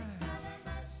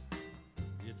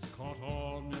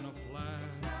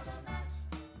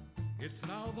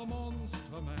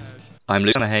I'm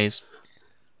Luke Hayes.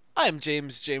 I'm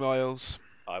James J. Miles.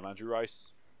 I'm Andrew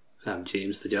Rice. I'm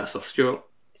James the Jester Stewart.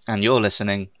 And you're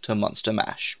listening to Monster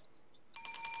Mash.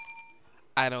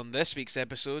 And on this week's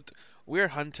episode, we're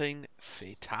hunting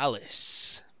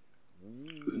Fatalis.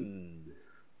 And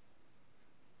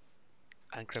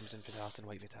Crimson Fatalis and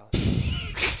White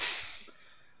Fatalis.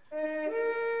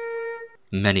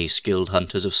 Many skilled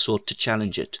hunters have sought to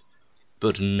challenge it,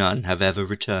 but none have ever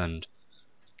returned.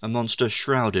 A monster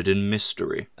shrouded in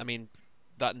mystery. I mean,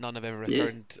 that none have ever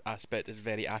returned aspect is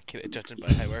very accurate, judging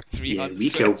by how our three hunts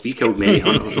we killed many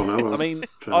hunters on our I mean,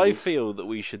 travels. I feel that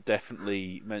we should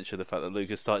definitely mention the fact that Luke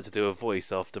has started to do a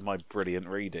voice after my brilliant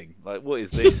reading. Like, what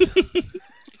is this?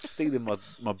 Stealing my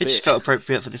It bit. just felt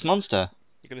appropriate for this monster.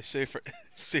 You're going to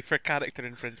sue for character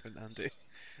infringement, Andy.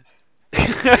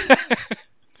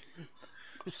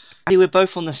 Hey, we're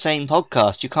both on the same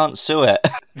podcast. You can't sue it.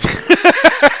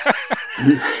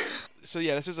 So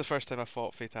yeah, this was the first time I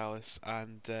fought Fatalis,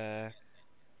 and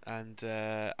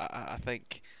I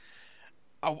think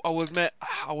I will admit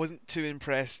I wasn't too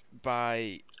impressed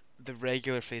by the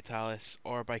regular Fatalis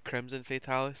or by Crimson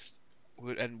Fatalis,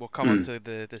 and we'll come on to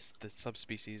the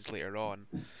subspecies later on.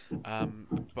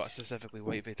 But specifically,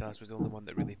 White Fatalis was the only one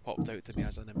that really popped out to me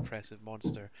as an impressive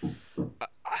monster.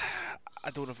 I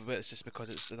don't know if it's just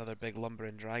because it's another big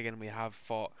lumbering dragon. We have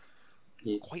fought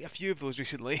quite a few of those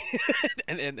recently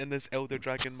in this Elder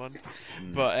Dragon month,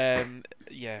 but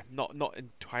not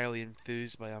entirely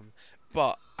enthused by them.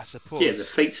 But I suppose the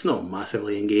fight's not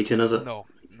massively engaging, is it? No.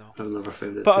 I've never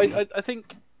found it. But I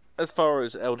think, as far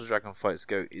as Elder Dragon fights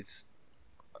go, it's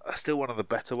still one of the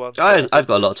better ones. I've got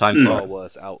a lot of time for far it.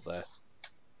 worse out there.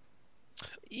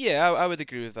 Yeah, I would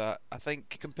agree with that. I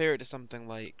think compare it to something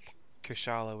like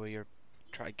Kushala, where you're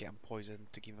trying to get him poisoned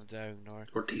to keep him down,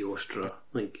 or Teostra,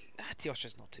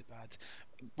 Teostra's not too bad.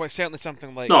 But certainly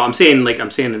something like... No, I'm saying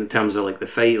in terms of the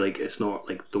fight, it's not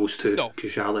like those two, No.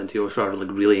 Kushala and Teostra,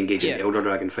 are really engaging Yeah. Elder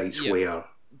Dragon fights where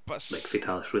but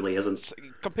Fatalis really isn't.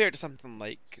 Compared to something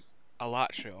like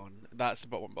Alatreon, that's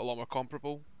a lot more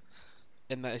comparable,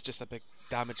 in that it's just a big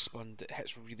damage sponge that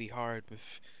hits really hard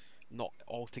with not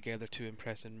altogether too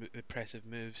impressive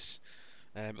moves.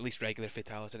 At least regular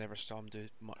Fatalis, I never saw him do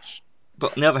much.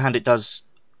 But on the other hand, it does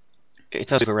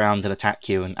move around and attack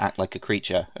you and act like a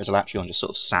creature, as Alatreon just sort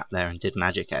of sat there and did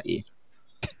magic at you.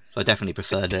 So I definitely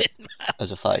preferred it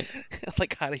as a fight.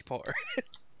 Like Harry Potter.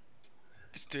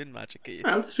 Just doing magic at you.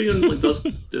 Alatreon does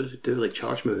do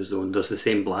charge moves though, and does the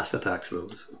same blast attacks though.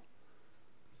 So.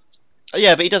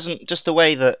 Yeah, but he doesn't. Just the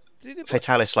way that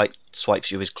Fatalis swipes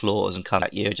you with his claws and comes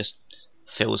at you, it just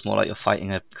feels more like you're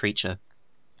fighting a creature.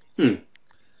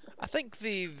 I think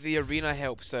the arena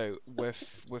helps out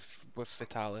with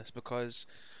Fatalis, because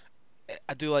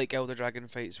I do like Elder Dragon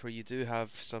fights where you do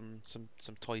have some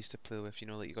toys to play with. You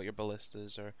know, like you got your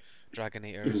ballistas or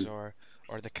dragonators or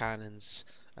the cannons.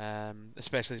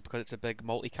 Especially because it's a big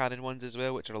multi-cannon ones as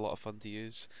well, which are a lot of fun to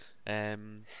use.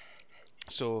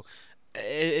 So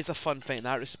it's a fun fight in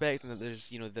that respect, and that there's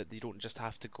that you don't just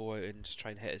have to go out and just try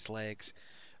and hit his legs,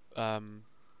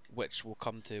 which we'll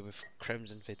come to with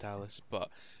Crimson Fatalis. But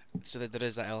so that there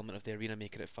is that element of the arena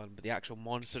making it fun, but the actual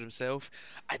monster himself,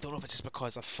 I don't know if it's just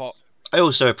because I've fought. I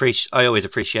always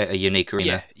appreciate a unique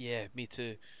arena. Yeah, me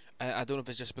too. I don't know if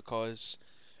it's just because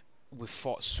we've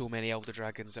fought so many Elder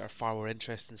Dragons that are far more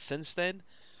interesting since then.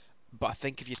 But I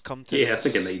think if you'd come to this, I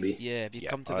think it may be. Yeah, if you'd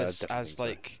come to this as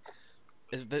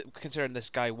considering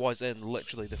this guy was in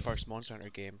literally the first Monster Hunter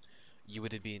game, you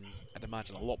would have been, I'd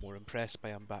imagine, a lot more impressed by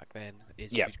him back then. I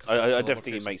definitely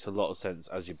think it makes a lot of sense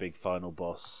as your big final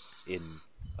boss in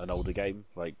an older game,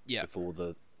 before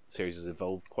the series has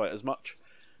evolved quite as much.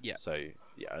 Yeah. So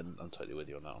I'm totally with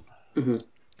you on that one.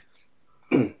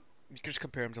 You could just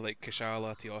compare him to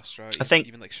Kushala, Teostra, I think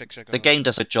even Shig. The game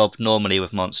does a job normally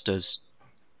with monsters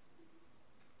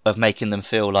of making them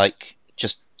feel like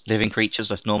just living creatures,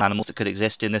 like normal animals that could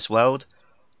exist in this world.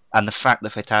 And the fact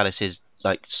that Fatalis is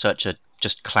such a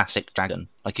just classic dragon,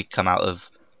 it could come out of,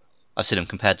 I've seen him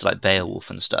compared to Beowulf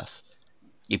and stuff.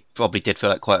 You probably did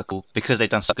feel quite a cool, because they've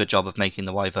done such a good job of making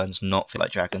the wyverns not feel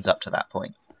like dragons up to that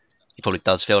point. It probably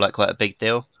does feel like quite a big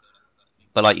deal.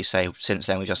 But like you say, since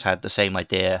then we just had the same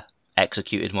idea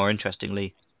executed more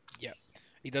interestingly. Yeah,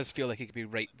 he does feel like he could be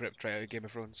ripped right out of Game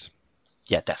of Thrones.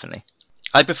 Yeah, definitely.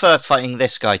 I prefer fighting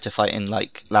this guy to fighting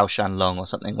Lao Shan Long or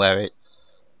something, where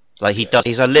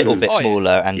he's a little bit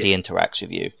smaller and he interacts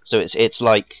with you. So it's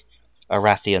like a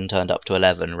Rathian turned up to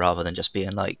 11 rather than just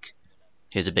being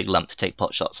here's a big lump to take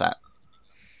pot shots at.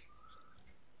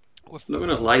 I'm not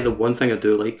gonna lie, the one thing I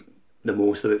do like the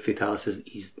most about Fatalis is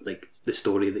he's the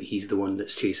story that he's the one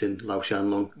that's chasing Lao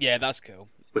Shanlong. Yeah, that's cool.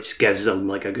 which gives him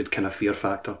like a good kind of fear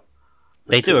factor.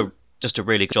 They do just a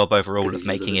really good job overall of he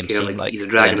making him care, seem like he's a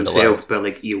dragon the himself, but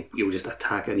like you'll just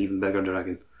attack an even bigger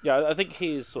dragon. Yeah, I think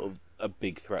he is sort of a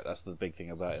big threat. That's the big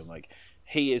thing about him. Like,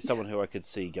 he is someone who I could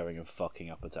see going and fucking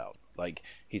up a town. Like,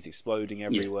 he's exploding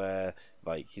everywhere.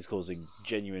 Yeah. Like, he's causing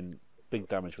genuine big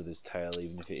damage with his tail,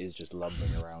 even if it is just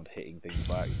lumbering around, hitting things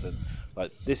by accident.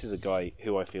 Like, this is a guy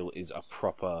who I feel is a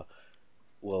proper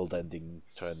world-ending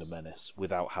kind of menace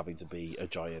without having to be a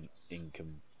giant,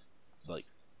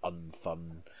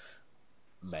 unfun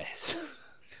mess.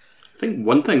 I think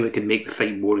one thing that could make the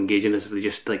fight more engaging is if they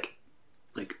just like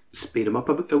speed him up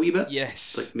a wee bit.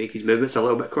 Yes. Like make his movements a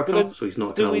little bit quicker, so he's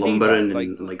not kind of lumbering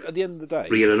and like at the end of the day,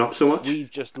 rearing up so much. We've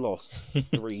just lost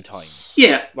 3 times.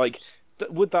 Yeah. Like,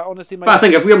 would that honestly make? But I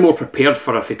think if we're more prepared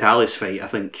for a Fatalis fight, I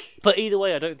think. But either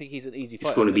way, I don't think he's an easy fight.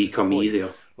 It's going to become easier.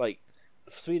 Like,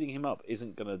 speeding him up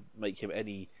isn't going to make him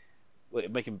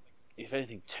if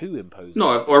anything, too imposing.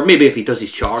 No, or maybe if he does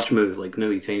his charge move, like now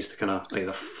he tends to kind of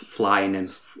either fly and then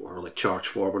or like charge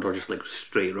forward or just like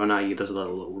straight run at you. He does a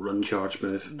little run charge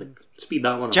move. Like speed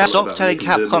that one up. Just stop telling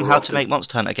Capcom how to make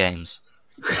Monster Hunter games.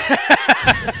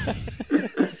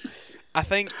 I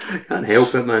think can't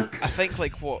help it, man. I think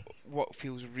like what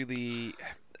feels really,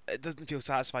 it doesn't feel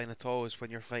satisfying at all is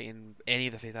when you're fighting any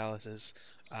of the Fatalises.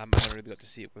 I never really got to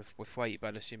see it with White, but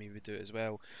I'd assume he would do it as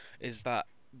well. Is that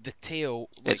the tail?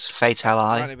 Like, it's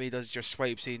Fatali. Anime does your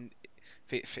swipes in.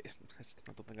 I don't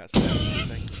think that's the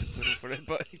thing, the plural for it,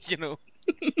 but you know.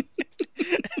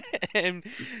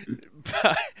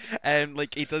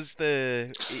 Like he does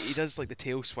like the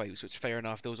tail swipes, which fair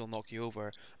enough, those will knock you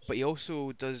over. But he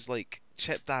also does like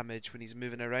chip damage when he's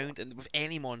moving around, and with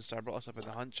any monster, I brought this up in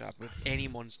the hunt chat. With any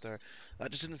monster,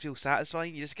 that just doesn't feel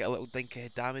satisfying. You just get a little dink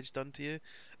of damage done to you,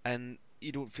 and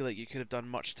you don't feel like you could have done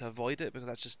much to avoid it because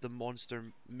that's just the monster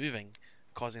moving,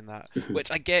 causing that.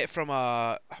 Which I get from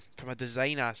a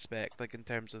design aspect, like in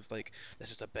terms of like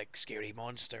this is a big scary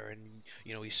monster, and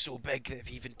you know he's so big that if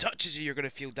he even touches you, you're gonna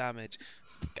feel damage.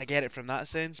 I get it from that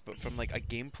sense, but from like a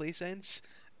gameplay sense,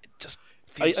 it just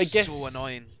feels so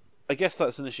annoying. I guess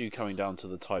that's an issue coming down to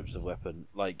the types of weapon.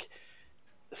 Like,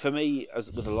 for me,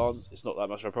 as with the lance, it's not that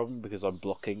much of a problem because I'm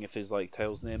blocking if his like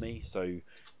tail's near me, so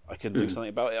I can do something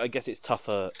about it. I guess it's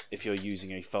tougher if you're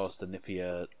using a faster,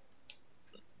 nippier.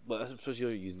 Well, I suppose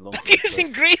you're using long. I'm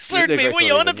using greatsword, mate. What are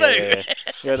you on about?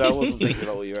 Yeah, no, I wasn't thinking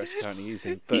about what you're actually currently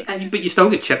using. But you still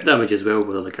get chip damage as well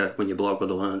with when you block with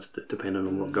the lance, depending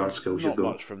on what guard skills you've got.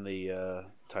 Not much from the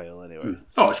tail, anyway.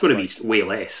 Oh, it's going to be way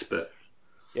less, but.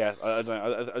 Yeah, I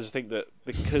just think that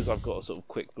because I've got a sort of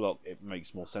quick block, it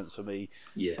makes more sense for me.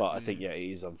 Yeah. But I think, it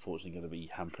is unfortunately going to be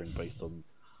hampering based on...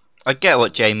 I get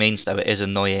what Jay means, though. It is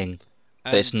annoying,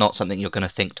 but it's not something you're going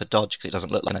to think to dodge because it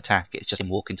doesn't look like an attack. It's just him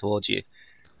walking towards you.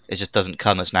 It just doesn't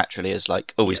come as naturally as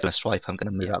like, oh, he's going to swipe, I'm going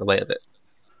to move out of the way of it.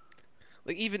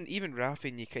 Like even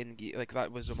Rathian, you can like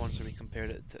that was a monster we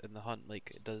compared it to in the hunt.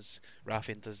 Like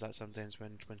Rathian does that sometimes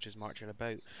when she's marching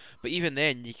about. But even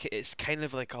then, it's kind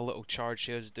of like a little charge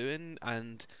she's doing,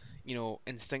 and you know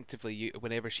instinctively,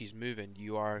 whenever she's moving,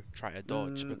 you are trying to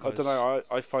dodge. Because I don't know.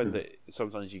 I find that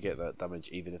sometimes you get that damage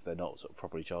even if they're not sort of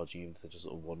properly charging, even if they're just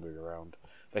sort of wandering around.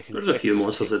 There's a few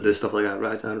monsters that do stuff like that.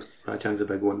 Rajang's a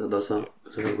big one that does that.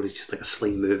 So it's just like a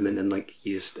slight movement and like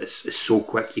it's so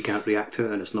quick you can't react to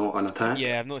it and it's not an attack.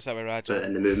 Yeah, I've noticed that with Rajang.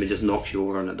 And the movement just knocks you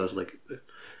over and it does like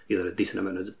either a decent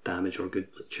amount of damage or good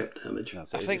like, chip damage. I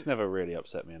think it's never really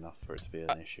upset me enough for it to be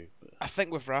an issue. But. I think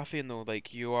with Rathian though, like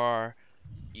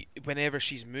whenever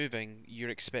she's moving, you're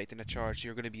expecting a charge, so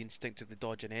you're going to be instinctively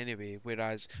dodging anyway.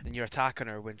 Whereas, and you're attacking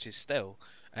her when she's still,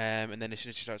 and then as soon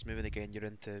as she starts moving again, you're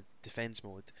into defense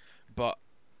mode. But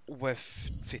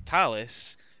with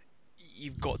Fatalis,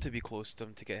 you've got to be close to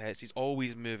him to get hits. He's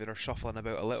always moving or shuffling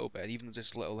about a little bit, and even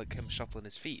just little like him shuffling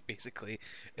his feet basically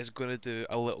is going to do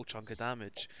a little chunk of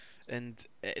damage. And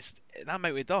that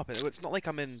mounted up. It's not like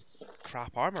I'm in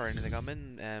crap armor or anything. I'm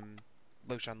in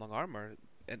Lao Shan Long armor.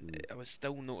 And I was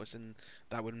still noticing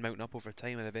that would mount up over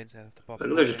time and eventually I have to pop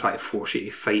it. They're just trying to force you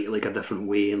to fight like a different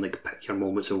way and like pick your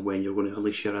moments of when you're going to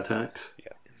unleash your attacks.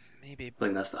 Yeah, maybe. I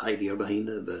think that's the idea behind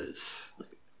it, but it's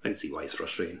I can see why it's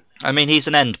frustrating. I mean, he's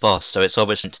an end boss, so it's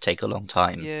obviously going to take a long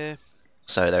time. Yeah.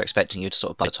 So they're expecting you to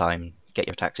sort of buy the time, get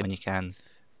your attacks in when you can.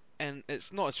 And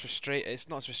it's not as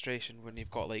frustration when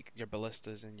you've got like your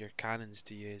ballistas and your cannons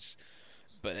to use.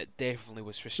 But it definitely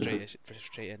was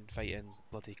frustrating fighting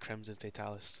bloody Crimson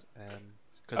Fatalis.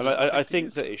 I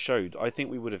think that it showed. I think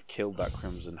we would have killed that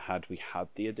Crimson had we had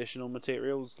the additional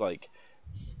materials. Like,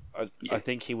 I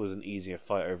think he was an easier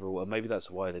fight overall, and maybe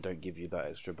that's why they don't give you that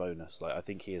extra bonus. Like, I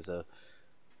think he is a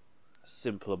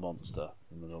simpler monster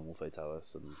than the normal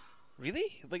Fatalis, and Really?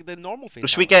 Like the normal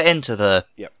Should we Fatalis? get into the?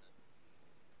 Yep.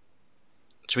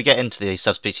 Should we get into the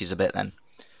subspecies a bit then?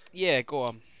 Yeah, go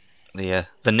on. The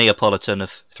Neapolitan of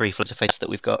 3 flavors of face that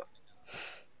we've got.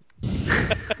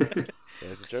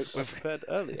 There's a joke I With- prepared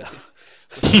earlier.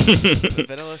 The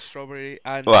vanilla, strawberry,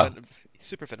 and Well.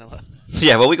 super vanilla.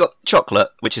 Yeah, well, we got chocolate,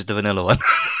 which is the vanilla one,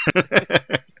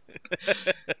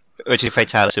 which is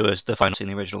Fatalis, who was the final in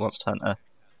the original Monster Hunter,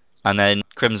 and then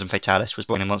Crimson Fatalis was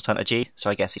born in Monster Hunter G, so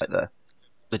I guess he's like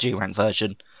the G rank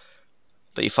version.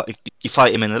 But you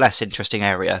fight him in a less interesting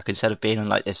area. 'Cause instead of being in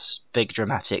like this big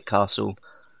dramatic castle,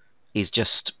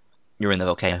 you're in the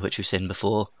volcano, which we've seen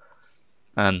before.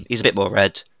 He's a bit more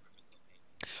red,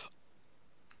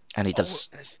 and he does.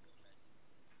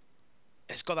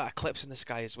 It's got that eclipse in the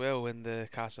sky as well in the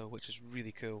castle, which is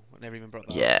really cool. I never even brought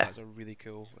that Yeah. up. That's a really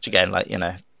cool. Which again, like,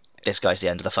 this guy's the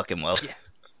end of the fucking world. Yeah.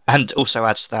 And also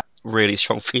adds to that really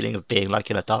strong feeling of being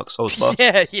like in a Dark Souls boss.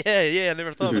 Yeah. I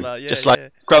never thought of that. Yeah, Just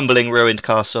like crumbling, ruined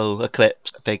castle,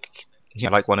 eclipse, a big,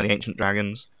 like one of the ancient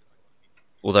dragons.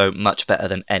 Although much better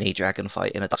than any dragon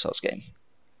fight in a Dark Souls game.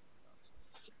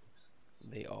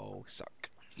 They all suck.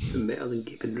 Better than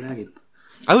Keeping Dragon.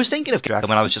 I was thinking of dragon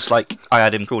when I was just like, I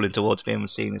had him crawling towards me and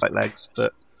was seeing his like legs,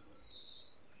 but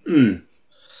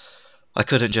I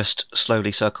couldn't just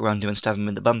slowly circle around him and stab him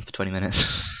in the bum for 20 minutes.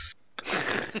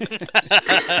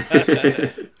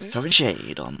 Throwing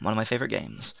shade on one of my favourite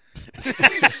games.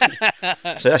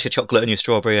 So that's your chocolate and your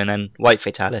strawberry, and then white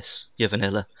Fatalis, your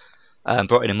vanilla.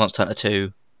 Brought in Monster Hunter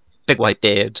 2. Big white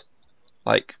beard.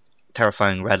 Like,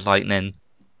 terrifying red lightning.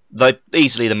 Like,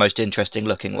 easily the most interesting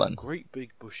looking one. Great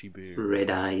big bushy beard. Red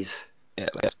eyes. Yeah,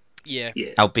 like Yeah.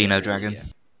 albino dragon. Yeah.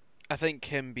 I think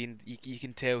him being, you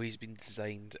can tell he's been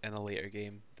designed in a later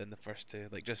game than the first two.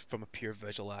 Like just from a pure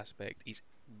visual aspect, he's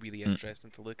really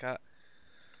interesting to look at.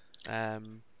 I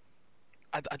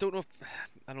don't know if,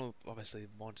 I know obviously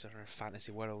monsters are a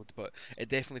fantasy world, but it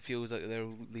definitely feels like they're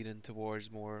leaning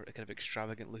towards more kind of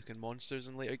extravagant looking monsters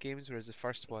in later games, whereas the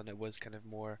first one it was kind of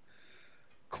more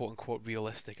quote unquote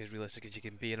realistic as you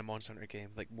can be in a Monster Hunter game,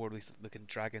 like more realistic looking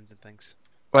dragons and things.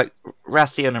 Like,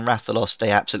 Rathian and Rathalos, they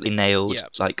absolutely nailed, Yeah.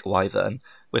 like, Wyvern.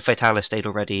 With Fatalis, they'd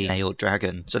already nailed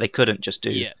Dragon, so they couldn't just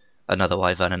do another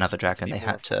Wyvern, another Dragon. To be They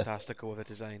more had to fantastical with the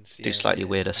designs. do slightly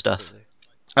weirder stuff. absolutely.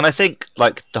 And I think,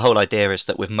 like, the whole idea is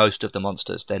that with most of the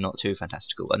monsters, they're not too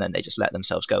fantastical, and then they just let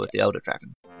themselves go with the Elder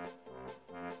Dragon.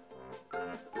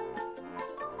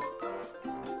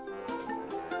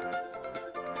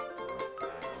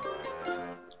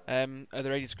 Are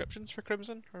there any descriptions for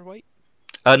Crimson or White?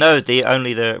 No, because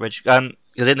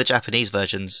in the Japanese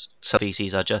versions, some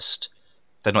species are just,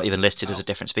 they're not even listed as a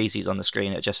different species on the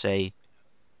screen. It'll just say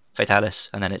Fatalis,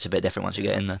 and then it's a bit different once you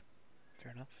get in there.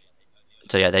 Fair enough.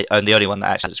 So yeah, the only one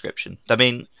that actually has a description. I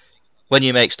mean, when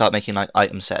you start making like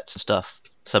item sets and stuff,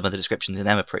 some of the descriptions in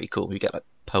them are pretty cool. You get like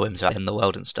poems about in the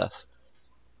world and stuff.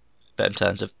 But in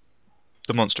terms of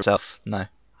the monster itself, no.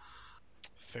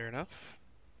 Fair enough.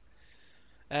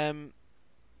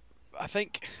 I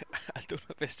think I don't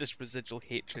know if it's just residual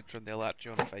hatred from the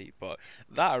Elatreon fight, but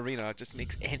that arena just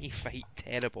makes any fight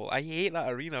terrible. I hate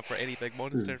that arena for any big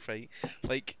monster fight.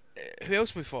 Like, who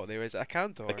else we fought there? Is it a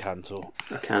Cantor? A Cantor.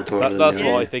 A Cantor. That's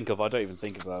what I think of. I don't even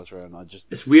think of that as round.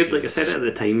 It's weird. Like I said at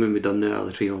the time when we done the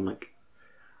Elatreon, like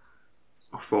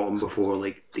I fought him before.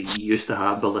 Like they used to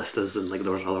have ballistas and like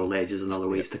there was other ledges and other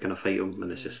ways to kind of fight him,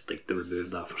 and it's just like they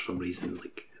removed that for some reason.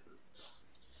 Like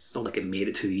it's not like it made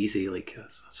it too easy. Like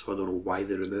so I don't know why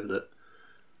they removed it.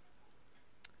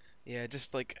 Yeah,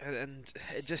 just like, and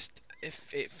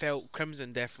it felt,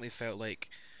 Crimson definitely felt like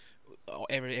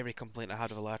every complaint I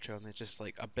had of Elatreon, it's just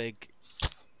like a big,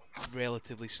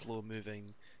 relatively slow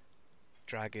moving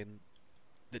dragon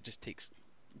that just takes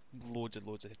loads and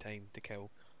loads of time to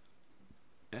kill.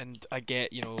 And I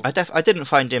get, I didn't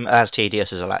find him as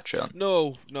tedious as Elatreon.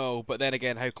 No, but then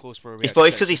again, how close were we?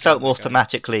 Because he felt more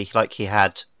thematically like he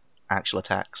had actual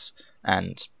attacks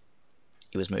and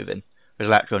he was moving.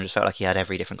 Whereas Elatreon just felt like he had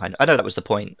every different kind. I know that was the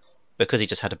point. Because he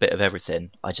just had a bit of everything,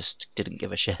 I just didn't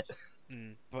give a shit.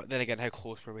 But then again, how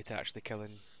close were we to actually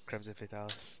killing Crimson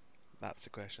Fatalis? That's the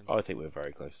question. I think we're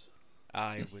very close.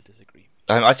 I would disagree.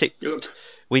 I think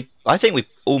we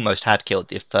almost had killed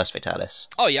the first Fatalis.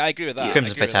 Oh yeah, I agree with that.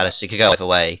 Crimson Fatalis, you could go either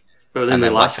way. But then And we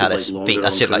then White lasted like Palace longer beat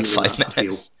us on in like Crimson, 5 I minutes.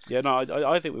 feel. Yeah, no,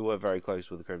 I think we were very close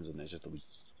with the Crimson. It's just that we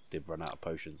did run out of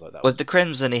potions like that. With the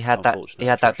Crimson, he had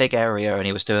that big area, and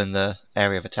he was doing the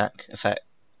area of effect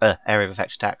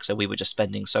attack. So we were just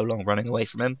spending so long running away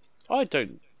from him. I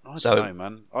don't know,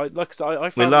 man. I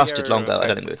found we lasted the longer. area I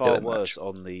don't think we were far doing worse much.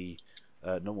 on the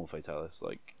normal Fatalis.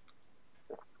 Like,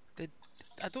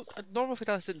 Normal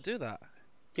Fatalis didn't do that.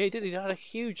 Yeah, he did. He had a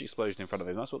huge explosion in front of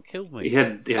him. That's what killed me. He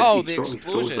had Oh, he the throws like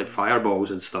explosion.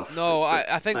 fireballs and stuff. No, But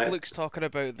I think I, Luke's talking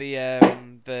about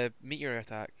the meteor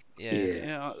attack. Yeah. yeah,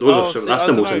 Yeah. those are Oh, see, that's I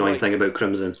the don't most know. annoying Like, thing about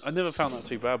Crimson I never found that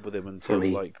too bad with him for until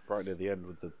me. like right near the end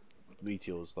with the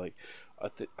meteors. Like, I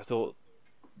thought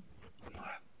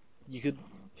you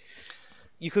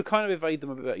could kind of evade them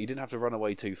a bit better. You didn't have to run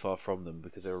away too far from them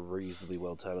because they were reasonably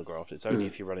well telegraphed. It's only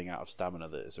if you're running out of stamina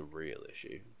that it's a real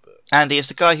issue. But Andy, it's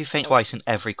the guy who faints twice in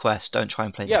every quest. Don't try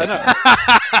and play. yeah,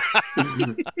 I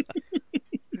know.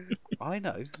 I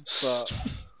know, but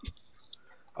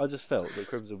I just felt that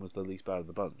Crimson was the least bad of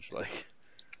the bunch. Like,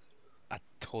 I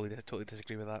totally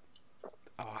disagree with that.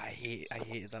 Oh, I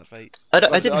hated that fight. I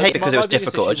didn't hate it because it was my biggest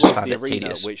difficult. I issue just was found the it arena,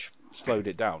 tedious. which slowed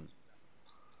it down.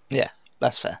 Yeah,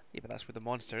 that's fair. Yeah, but that's where the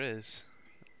monster is.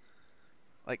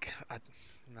 Like, I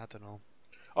don't know.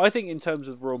 I think in terms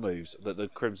of raw moves, that the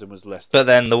Crimson was less. But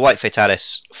then the White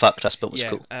Fatalis fucked us, but was Yeah,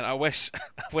 cool. and I wish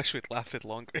we'd lasted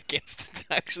longer against to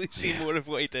actually see more of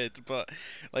what he did. But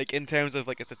like in terms of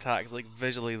like its attacks, like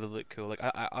visually they look cool. Like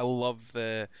I love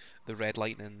the red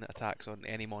lightning attacks on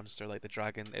any monster, like the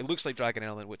dragon. It looks like dragon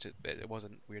element, which it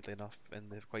wasn't, weirdly enough, in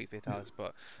the White Fatalis.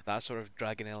 But that sort of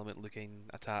dragon element looking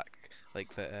attack,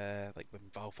 like the like when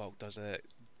Valfalk does it,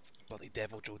 bloody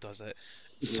Devil Joe does it.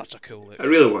 It's such a cool look. I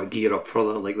really want to gear up for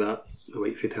that like that. The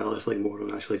White Fatalis like more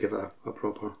and actually give it a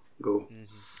proper go.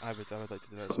 I would like to do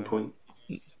that At as some well. point.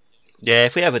 Yeah,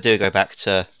 if we ever do go back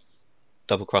to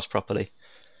double cross properly,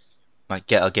 like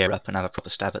get our gear up and have a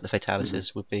proper stab at the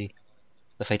Fatalises would be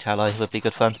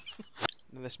good fun.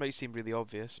 Now, this might seem really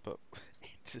obvious, but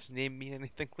does his name mean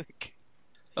anything, Luke?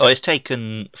 Oh, it's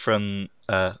taken from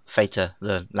Fata,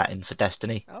 the Latin for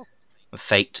destiny, Oh.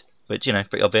 fate, which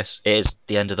pretty obvious. It is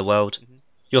the end of the world.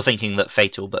 You're thinking that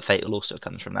fatal, but fatal also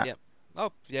comes from that. Yep.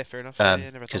 Oh, yeah, fair enough. Yeah,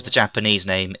 never thought Because of the that. Japanese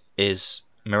name is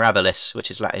Mirabilis,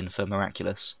 which is Latin for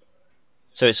miraculous.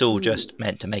 So it's all just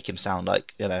meant to make him sound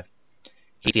like,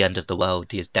 he's the end of the world,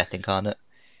 he is death incarnate.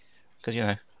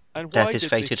 Because, And death why is did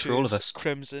they fated for all of choose us.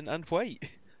 crimson and white?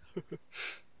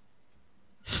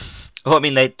 Well, I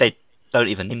mean, they don't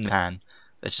even name Japan.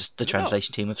 It's just the Do they not?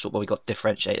 translation team have thought, well, we got to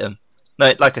differentiate them.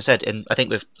 No, like I said, I think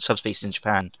with subspecies in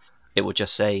Japan, it would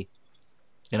just say,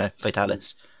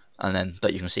 Fatalis. And then,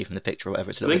 but you can see from the picture or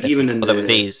whatever, it's a I little think bit even different. in Although with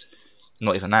the these,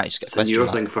 not even that, you just get a it's a question newer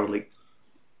mark. thing for like.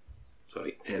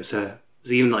 Sorry, it's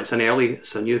even like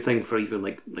it's a new thing for even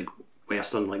like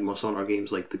Western like Monster Hunter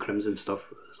games like the Crimson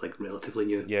stuff. It's like relatively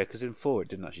new. Yeah, because in 4 it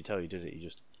didn't actually tell you, did it? You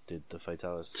just did the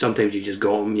Fatalis. Sometimes you just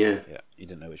got them, yeah. Yeah, you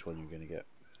didn't know which one you were going to get.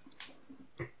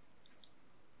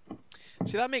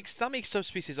 See, that makes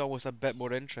subspecies almost a bit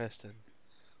more interesting.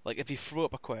 Like if you throw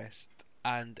up a quest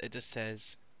and it just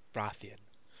says Rathian,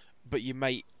 but you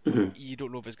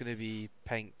don't know if it's going to be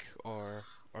pink or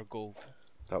gold.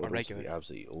 That would Or also be regular.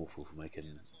 absolutely awful for making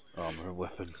armor and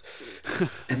weapons.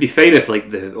 It'd be fine if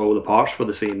like all the parts were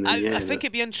the same. Then yeah, I think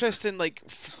it'd be interesting, like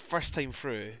first time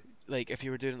through, like if you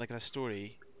were doing like in a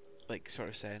story, like sort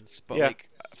of sense. But Yeah. like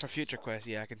for future quests,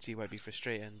 yeah, I can see why it'd be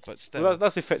frustrating. But still, Well,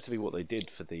 that's effectively what they did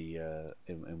for the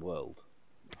in World.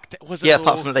 was it Yeah, though?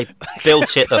 apart from they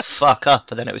built it the fuck up,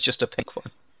 and then it was just a pink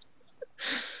one.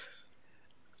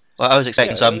 Well, I was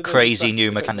expecting Yeah, some crazy that's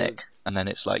new effectively- mechanic, and then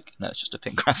it's like, no, it's just a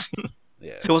pink graphic.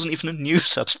 Yeah. It wasn't even a new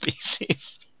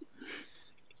subspecies.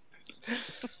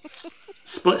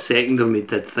 split second of me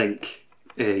did think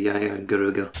Yaya and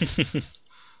Garuga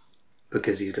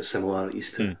because he's got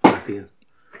similarities to Rathian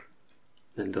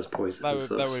and does poison That and would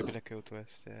stuff. that would have so. been a cool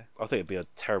twist, yeah. I think it'd be a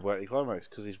terrible anticlimax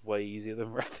because he's way easier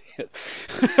than Rathian.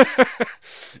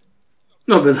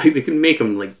 No, but like they can make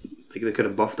him like they could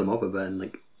have buffed him up a bit and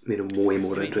like made him way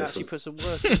more You need to interesting. actually put some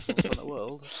work into Monster Hunter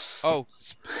World. Oh,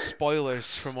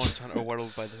 spoilers for Monster Hunter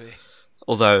World, by the way.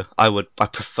 Although I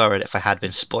prefer it if I had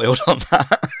been spoiled on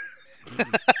that.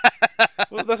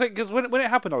 Well, that's it, because when it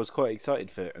happened, I was quite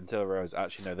excited for it until I realised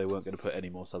actually no, they weren't going to put any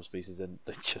more subspecies in.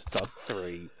 They just done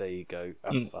 3. There you go.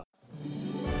 Have fun.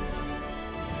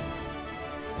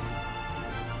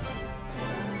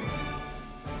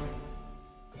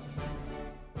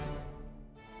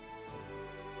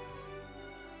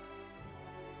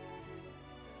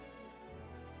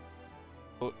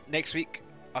 So, next week,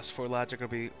 us 4 lads are going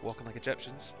to be walking like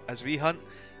Egyptians as we hunt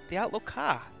the Outlaw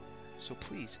Ka. So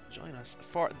please join us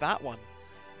for that one.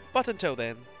 But until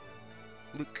then,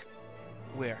 Luke,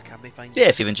 where can they find Yeah,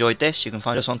 us? if you've enjoyed this, you can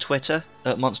find us on Twitter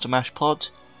at Monster Mash Pod.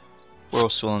 We're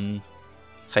also on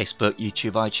Facebook,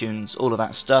 YouTube, iTunes, all of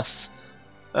that stuff.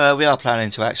 We are planning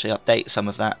to actually update some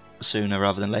of that sooner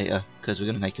rather than later, because we're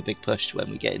going to make a big push when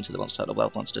we get into the Monster Hunter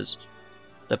World monsters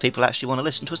that people actually want to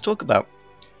listen to us talk about.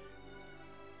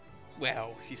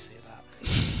 Well, you say that.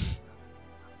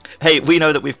 Hey, we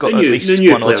know that we've got The at new, least the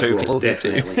new one or players two will, people who do.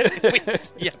 definitely.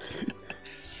 Yep.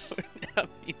 I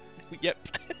mean, yep.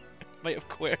 Might have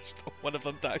coerced one of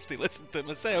them to actually listen to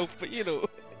myself, but you know.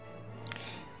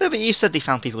 No, but you said they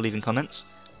found people leaving comments.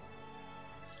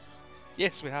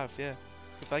 Yes, we have, yeah.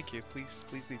 So thank you. Please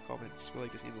leave comments. We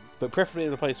like to see them. But preferably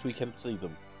in a place we can see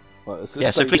them. Like, Yeah,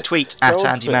 so please tweet go at on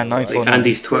Andyman949. Twitter, Like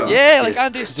Andy's Twitter. Yeah, like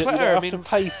Andy's You don't Twitter. I have mean, to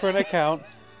pay for an account.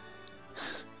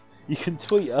 You can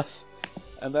tweet us,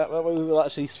 and that way we will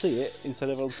actually see it instead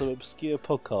of on some obscure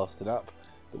podcasting app.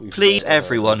 That we've Please, never heard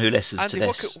everyone of. who listens Andy, to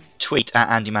what this, could- tweet at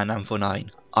Andyman949.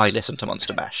 I listen to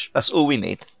Monster Bash. That's all we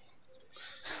need.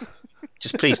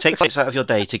 Just please take 5 minutes out of your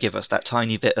day to give us that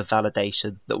tiny bit of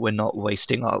validation that we're not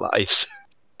wasting our lives.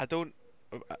 I don't,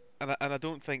 and I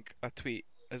don't think a tweet,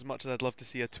 as much as I'd love to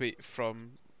see a tweet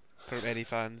from any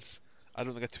fans, I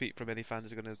don't think a tweet from any fans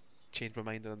is going to change my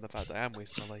mind on the fact that I am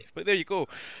wasting my life. But there you go.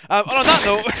 On that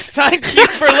note, thank you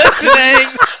for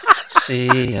listening.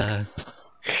 See ya.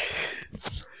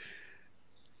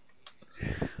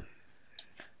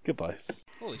 Goodbye.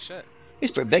 Holy shit!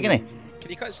 He's pretty big, isn't he?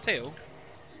 Can you cut his tail?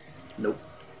 Nope.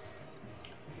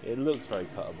 It looks very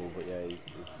cuttable, but yeah,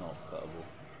 it's not cuttable.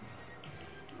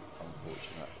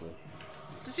 Unfortunately.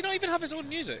 Does he not even have his own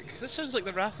music? This sounds like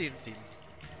the Rathian theme.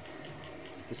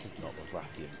 This is not the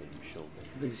Rathian thing, surely.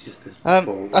 I think it's just this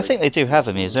I think they do have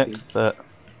a music, but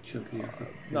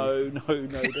No,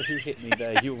 don't hit me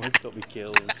there, you almost got me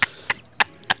killed.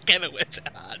 Give it which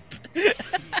hand.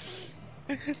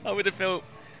 I would have felt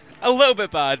a little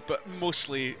bit bad, but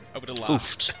mostly I would have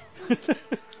laughed.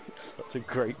 Such a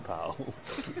great battle.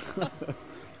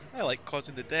 I like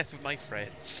causing the death of my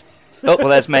friends. oh well,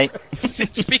 there's mate.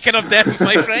 Speaking of death of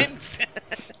my friends,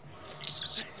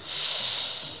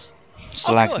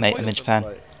 Stalagmate poison in them, Japan.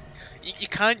 Like, you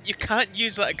can't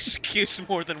use that excuse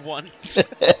more than once.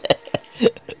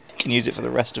 Can use it for the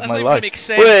rest of That's my not even life. make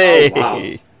sense. Whey! Oh,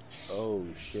 wow. oh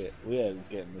shit, we ain't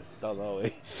getting this done, are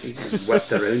we? He just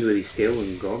whipped around with his tail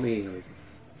and got me. Like,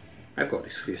 I've got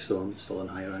this excuse though, I'm still in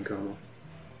high rank armor.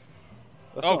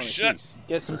 That's Oh, not an shit. excuse.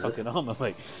 Get some Yes. fucking armor,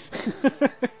 mate.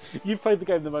 You've played the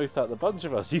game the most out of the bunch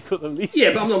of us. You've got the least.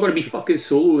 Yeah, but I'm not going to be fucking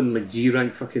solo in like G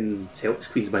rank fucking Celtics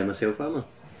queens by myself, am I?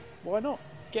 Why not?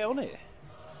 Get on it.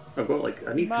 I've got like,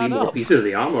 I need Man 3 more up. pieces of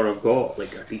the armor. I've got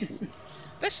like a decent.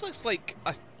 This looks like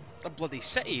a bloody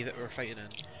city that we're fighting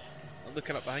in. I'm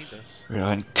looking up behind us. We're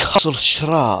in Castle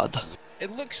Shrad.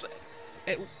 It looks,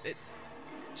 it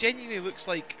genuinely looks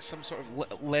like some sort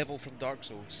of level from Dark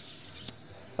Souls.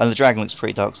 And the dragon looks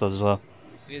pretty Dark Souls as well.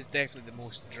 It is definitely the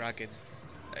most dragon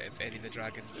out of any of the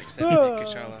dragons, except maybe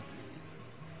Kushala.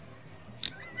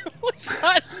 What's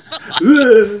that?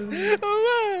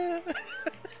 I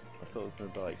thought it was gonna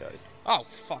die, guys. Oh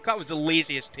fuck! That was the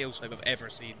laziest tail swipe I've ever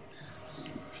seen.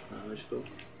 Damage though.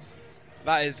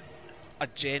 That is a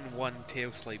Gen 1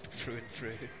 tail swipe through and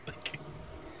through.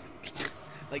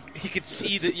 Like you could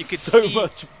see that you could so see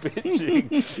much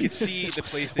bitching. you could see the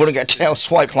PlayStation. Wouldn't get a tail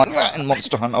swipe like that in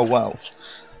Monster Hunter World.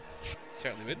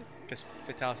 Certainly wouldn't, because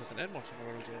Fatalis isn't in Monster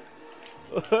Hunter World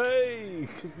yet. Hey,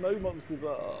 because no monsters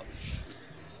are.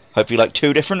 Hope you like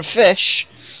 2 different fish.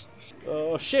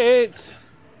 Oh shit!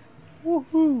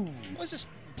 Woohoo! What's this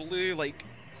blue like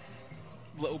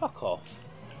little Fuck off!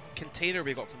 container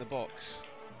we got from the box?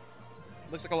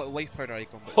 Looks like a little life powder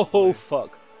icon. But it's Oh blue.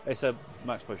 fuck! It said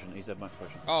max potion. He said max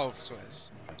potion. Oh, so it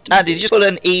is. Andy, did you just pull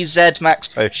an EZ Max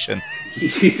Potion? He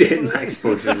said max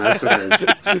potion. That's what it is.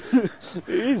 It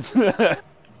is.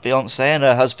 Beyonce and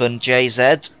her husband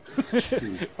JZ.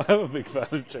 I'm a big fan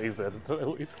of JZ. I don't know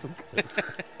what you're talking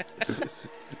about.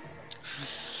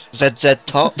 ZZ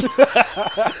Top.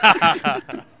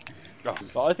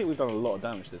 But I think we've done a lot of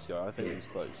damage this guy. I think it was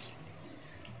close.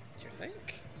 Do you think?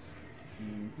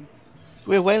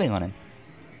 We're wailing on him.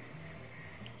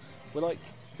 We're like,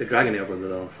 The dragon elbow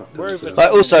with all fucked we're up. over So.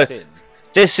 But also- minutes in.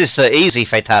 This is the easy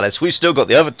Fatalis. We've still got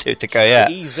the other 2 to go yet.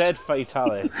 EZ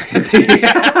Fatalis.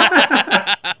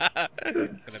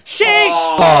 Shit!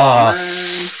 Oh,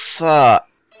 man. fuck.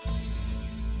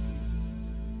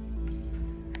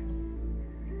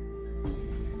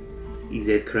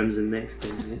 EZ Crimson next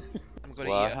time.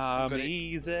 Yeah. I'm gonna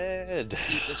EZ.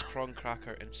 eat this prawn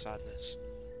cracker in sadness.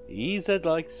 EZ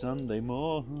like Sunday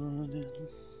morning.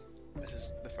 This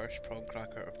is the first prawn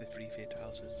cracker of the 3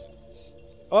 Fatalises.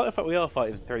 Oh, in fact, we are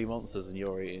fighting 3 monsters and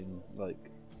you're eating, like,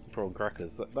 prawn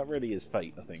crackers. That really is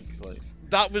fate, I think. Like,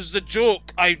 That was the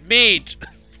joke I made!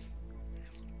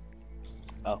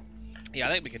 Oh. Yeah,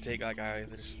 I think we could take that guy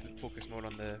and just focus more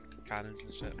on the cannons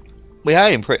and shit. We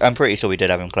had him. I'm pretty sure we did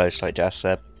have him close, like Jazz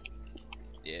said.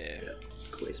 Yeah.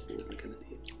 Quest board, like an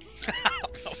idiot.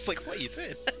 I was like, what are you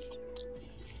doing?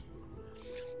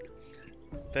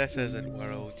 This isn't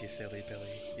world, you silly Billy.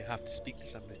 You have to speak to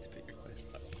somebody to pick your quest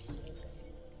up.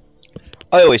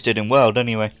 I always did in World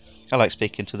anyway. I like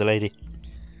speaking to the lady.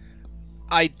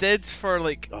 I did for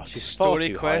like Oh, she's far story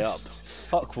too quests. high up.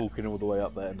 Fuck walking all the way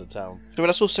up that end of town. But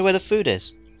that's also where the food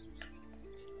is.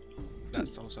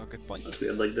 That's also a good point. That's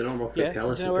weird. Like the normal Yeah, Fatalis you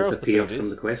has know where else the disappeared food from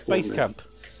is? the quest board. Base now. camp.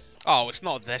 Oh, it's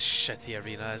not this shitty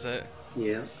arena, is it?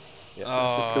 Yeah. Yeah.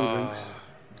 That's the cool Oh, drinks.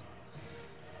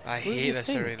 I What do hate you this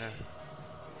think? arena.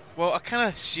 Well, I kind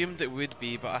of assumed it would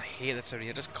be, but I hate this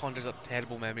arena. It just conjures up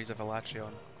terrible memories of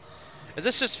Elatrion. Is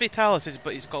this just Fatalis,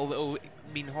 but he's got little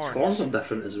mean His horns? horns are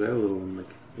different as well, though. And, like,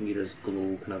 I think he does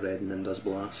glow kind of red and then does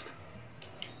blast.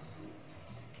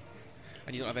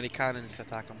 And you don't have any cannons to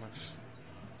attack him with.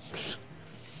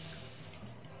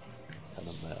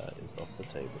 Cannon is off the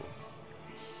table.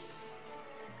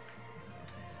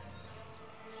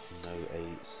 No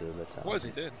a solitaire. What is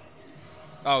he doing?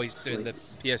 Oh, he's doing the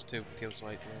PS2 tail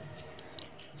swipe, yeah.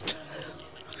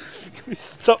 Can we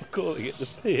stop calling it the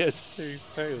PS2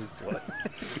 tail swipe? I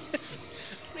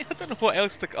mean, I don't know what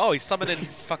else to... Oh, he's summoning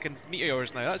fucking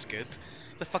meteors now, that's good.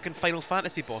 He's a fucking Final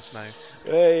Fantasy boss now.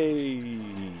 Hey!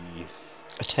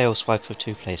 A tail swipe of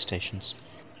 2 PlayStations.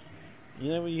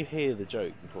 You know when you hear the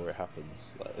joke before it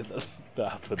happens? Like, that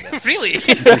happened there. Really?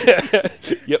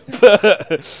 Yep.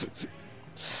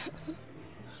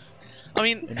 I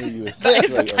mean, I knew you were that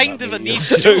is straight on kind that of a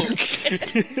meteor niche joke.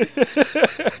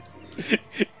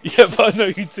 Yeah, but I know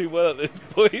you too well at this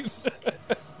point.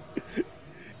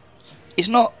 He's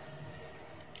not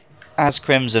as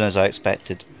crimson as I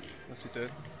expected. What's he doing?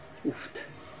 Oofed.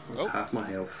 That's Oh. half my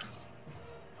health.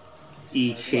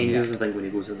 He changes, I think, when he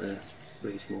goes into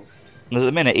rage mode. And at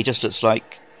the minute, he just looks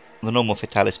like the normal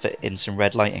Fatalis, but in some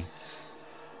red lighting.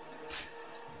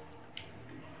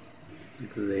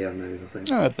 There now, I think.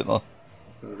 No, a bit more.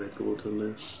 Got a red glow to him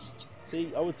now.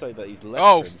 See, I would say that he's less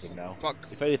Oh, crimson now. fuck.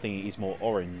 If anything, he's more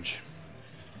orange.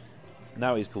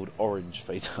 Now he's called Orange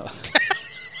Fatalis.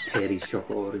 Terry's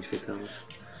chocolate orange Fatalis.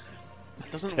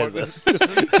 It doesn't work Tezza.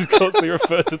 with... Just constantly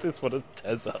refer to this one as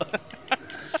Tezza.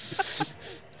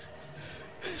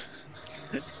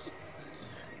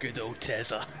 Good old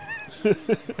Tezza.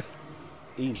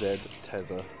 EZ,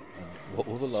 Tezza, and what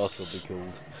will the last one be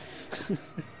called?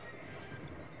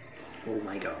 Oh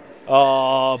my god.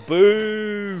 Ah,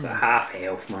 boom! It's a half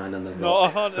health, man, and the It's not a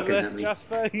hunter fucking unless hit me. just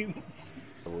faints.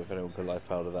 Oh, if anyone could life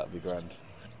powder, that'd be grand.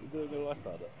 Is there no life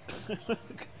powder?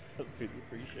 Because I'd really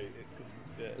appreciate it, because I'm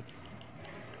scared.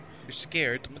 You're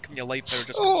scared? I'm looking at your light powder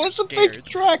just Oh, 'cause it's a you're big scared.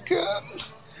 dragon!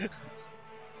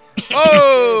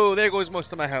 Oh, there goes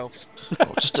most of my health.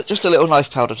 Oh, just a little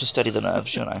knife powder to steady the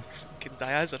nerves, you know. Fucking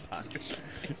diazepam or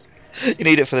something. You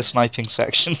need it for the sniping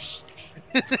sections.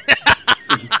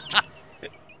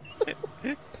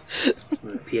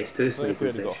 PS2 I think we sniper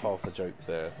only got section. half a joke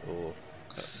there, or...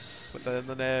 But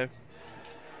then,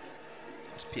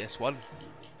 it's PS1.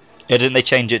 Yeah, didn't they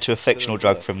change it to a fictional that's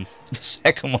drug it. from the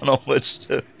second one onwards?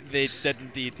 They did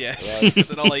indeed, yes. Right.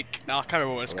 Is it not like... I can't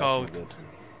remember what it's Well, that's called. not good.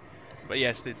 But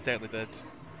yes, they certainly did.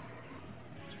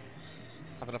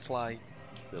 Having a fly. A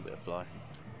little bit of fly.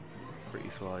 Pretty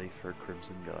fly for a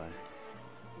crimson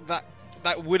guy.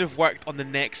 That would have worked on the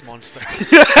next monster.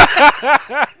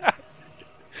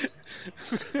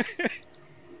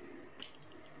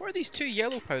 What are these 2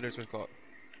 yellow powders we've got?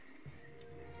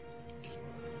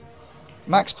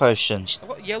 Max potions. I've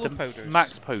got yellow The powders.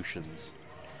 Max potions.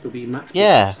 There'll be max.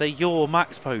 Yeah. They're your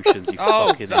max potions, you Oh,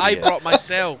 fucking that I idiot. brought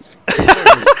myself.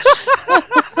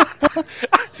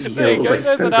 There you go,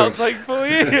 there's an outside for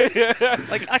you.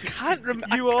 Like, I can't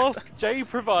remember. You ask, Jay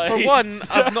provides. For one,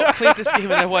 I've not played this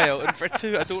game in a while, and for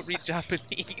 2, I don't read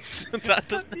Japanese. That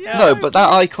doesn't help. No, but that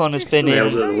icon has been Yeah,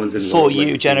 in the ones in For World, like, You,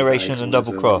 the things Generations, like and icons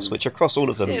Double as Cross, well. which across all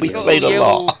of them Yeah, it's we've got played a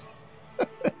yellow- lot.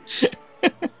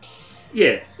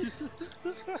 Yeah.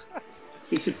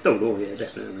 You should still go, yeah,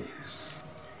 definitely.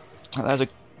 And there's a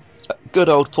good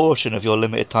old portion of your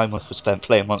limited time was spent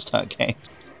playing Monster Hunter games.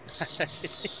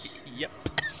 Yep.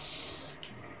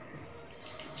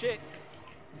 Shit.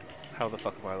 How the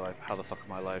fuck am I alive? How the fuck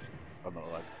am I alive? I'm not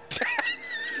alive.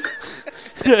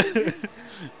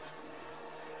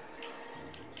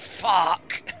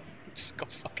 Fuck! Just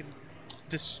got fucking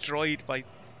destroyed by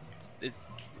a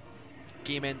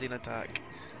game-ending attack.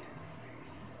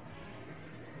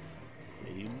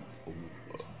 Game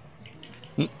over.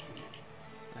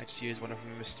 I just used one of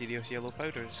my mysterious yellow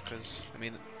powders, because, I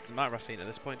mean, it doesn't matter if I faint at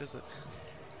this point, does it?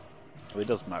 Well, it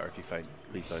doesn't matter if you faint.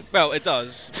 Please don't. Well, it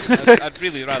does. I'd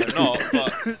really rather not,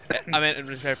 but I meant in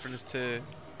reference to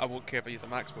I won't care if I use a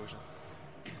max potion.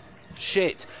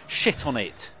 Shit! Shit on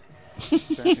it!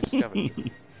 Don't you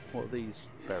scavenge? What are these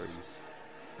berries?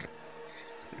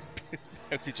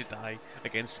 How did you die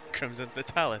against Crimson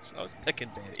Fatalis? I was picking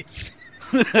berries.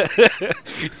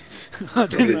 I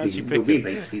didn't actually There'll pick be it.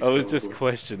 beasties, I was just probably.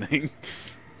 questioning.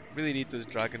 Really need those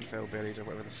dragonfell berries or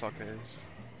whatever the fuck it is.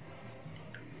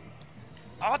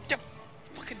 Oh, the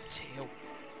fucking tail!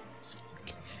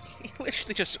 He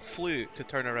literally just flew to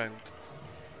turn around.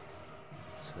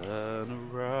 Turn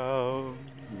around.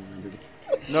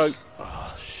 No.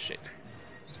 Oh shit.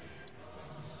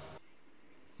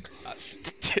 That's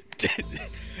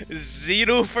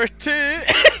 0 for 2.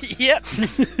 Yep.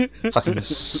 Fucking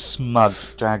smug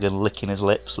dragon licking his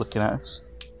lips, looking at us.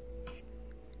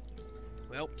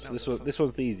 Well, So this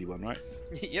one's the easy one, right?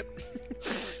 Yep.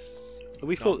 Have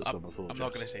we fought this one before? I'm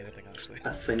not Jess? going to say anything actually.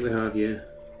 I think we have, yeah.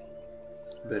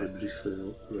 Very briefly,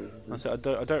 though. I said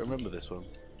I don't remember this one.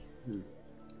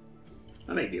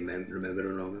 I might be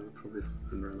remembering wrong. I probably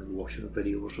remember like, watching a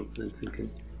video or something and thinking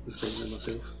I was thinking to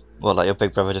myself. Well, like your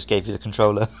big brother just gave you the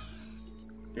controller.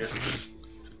 Yeah.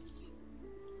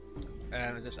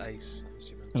 Is this ice? I'm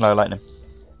assuming. No, lightning.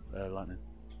 Lightning.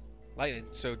 Lightning.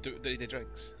 So do they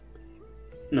drinks?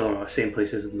 No, same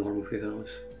place as the normal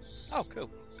Fatalis. Oh, cool.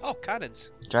 Oh,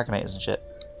 cannons. Dragonators and shit.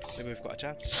 Maybe we've got a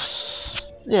chance.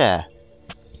 Yeah.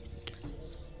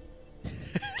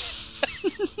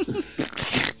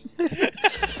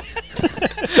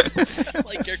 I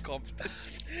like your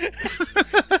confidence.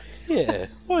 Yeah,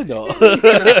 why not?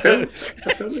 I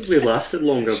felt like we lasted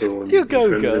longer though. You go,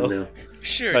 Crimson girl. there.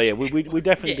 Sure. Oh yeah, we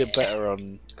definitely Yeah. did better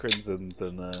on Crimson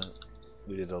than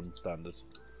we did on Standard.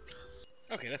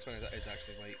 Okay, this one is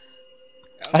actually white.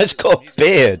 It's got a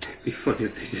beard. It'd be funny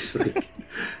if they just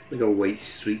like a white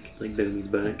streak like down his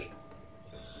back.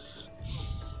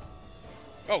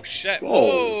 Oh shit! Whoa.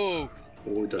 Whoa!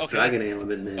 Oh, there's Okay, dragon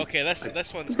element there. Okay,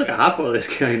 this one's It's like a good. half of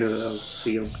this guy now that I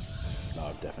see him. No,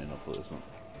 I've definitely not fought this one.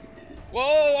 Whoa!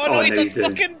 Oh no, Oh, he no, does you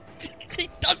didn't. fucking. He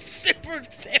does super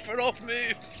Sephiroth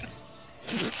moves.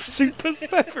 Super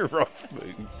Sephiroth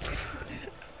move.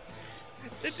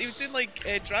 He was doing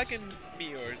like dragon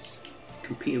meteors.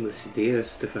 Competing with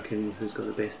Sidious to fucking who's got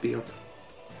the best beard.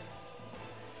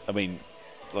 I mean,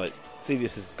 like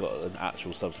Sidious has got an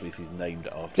actual subspecies named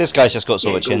after. This guy's just got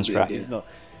sort of Yeah, chin go strap. big,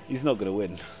 He's not gonna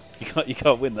win. You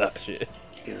can't win that shit.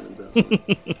 Yeah,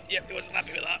 exactly. Yep, he wasn't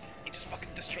happy with that. He just fucking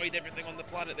destroyed everything on the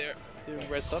planet there. Doing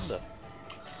Red Thunder.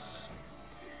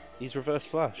 He's Reverse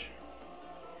Flash.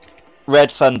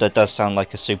 Red Thunder does sound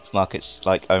like a supermarket's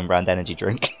like own brand energy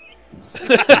drink.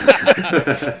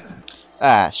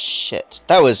 Ah shit.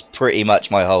 That was pretty much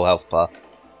my whole health bar.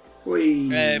 Whee.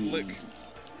 Look.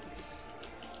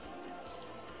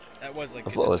 That was like.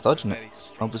 I thought I was dodging it. very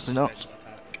strong Obviously not. special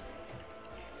attack.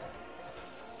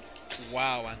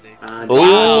 Wow, Andy. And All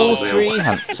wow. three As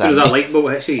hunts. soon as that light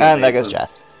bolt hits you, And there goes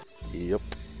Jeff. Yep.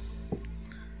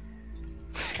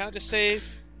 Can I just say,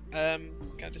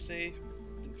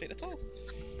 didn't fit at all.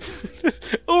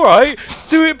 Alright,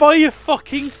 do it by your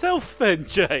fucking self then,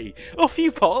 Jay. Off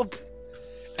you pop.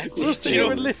 And We'll sit here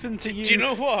and know- listen to you do you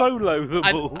know what? solo them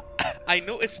all. I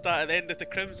noticed that at the end of the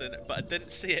Crimson, but I didn't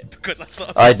see it because I thought.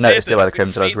 if I'd said noticed it by the I'd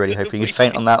crimson. I was really faint hoping you'd away.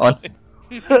 faint on that one.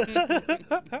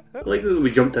 Like when we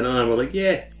jumped in and we're like,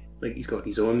 yeah, like he's got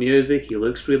his own music, he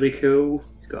looks really cool,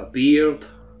 he's got a beard,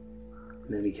 and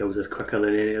then he kills us quicker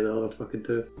than any of the other fucking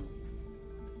two.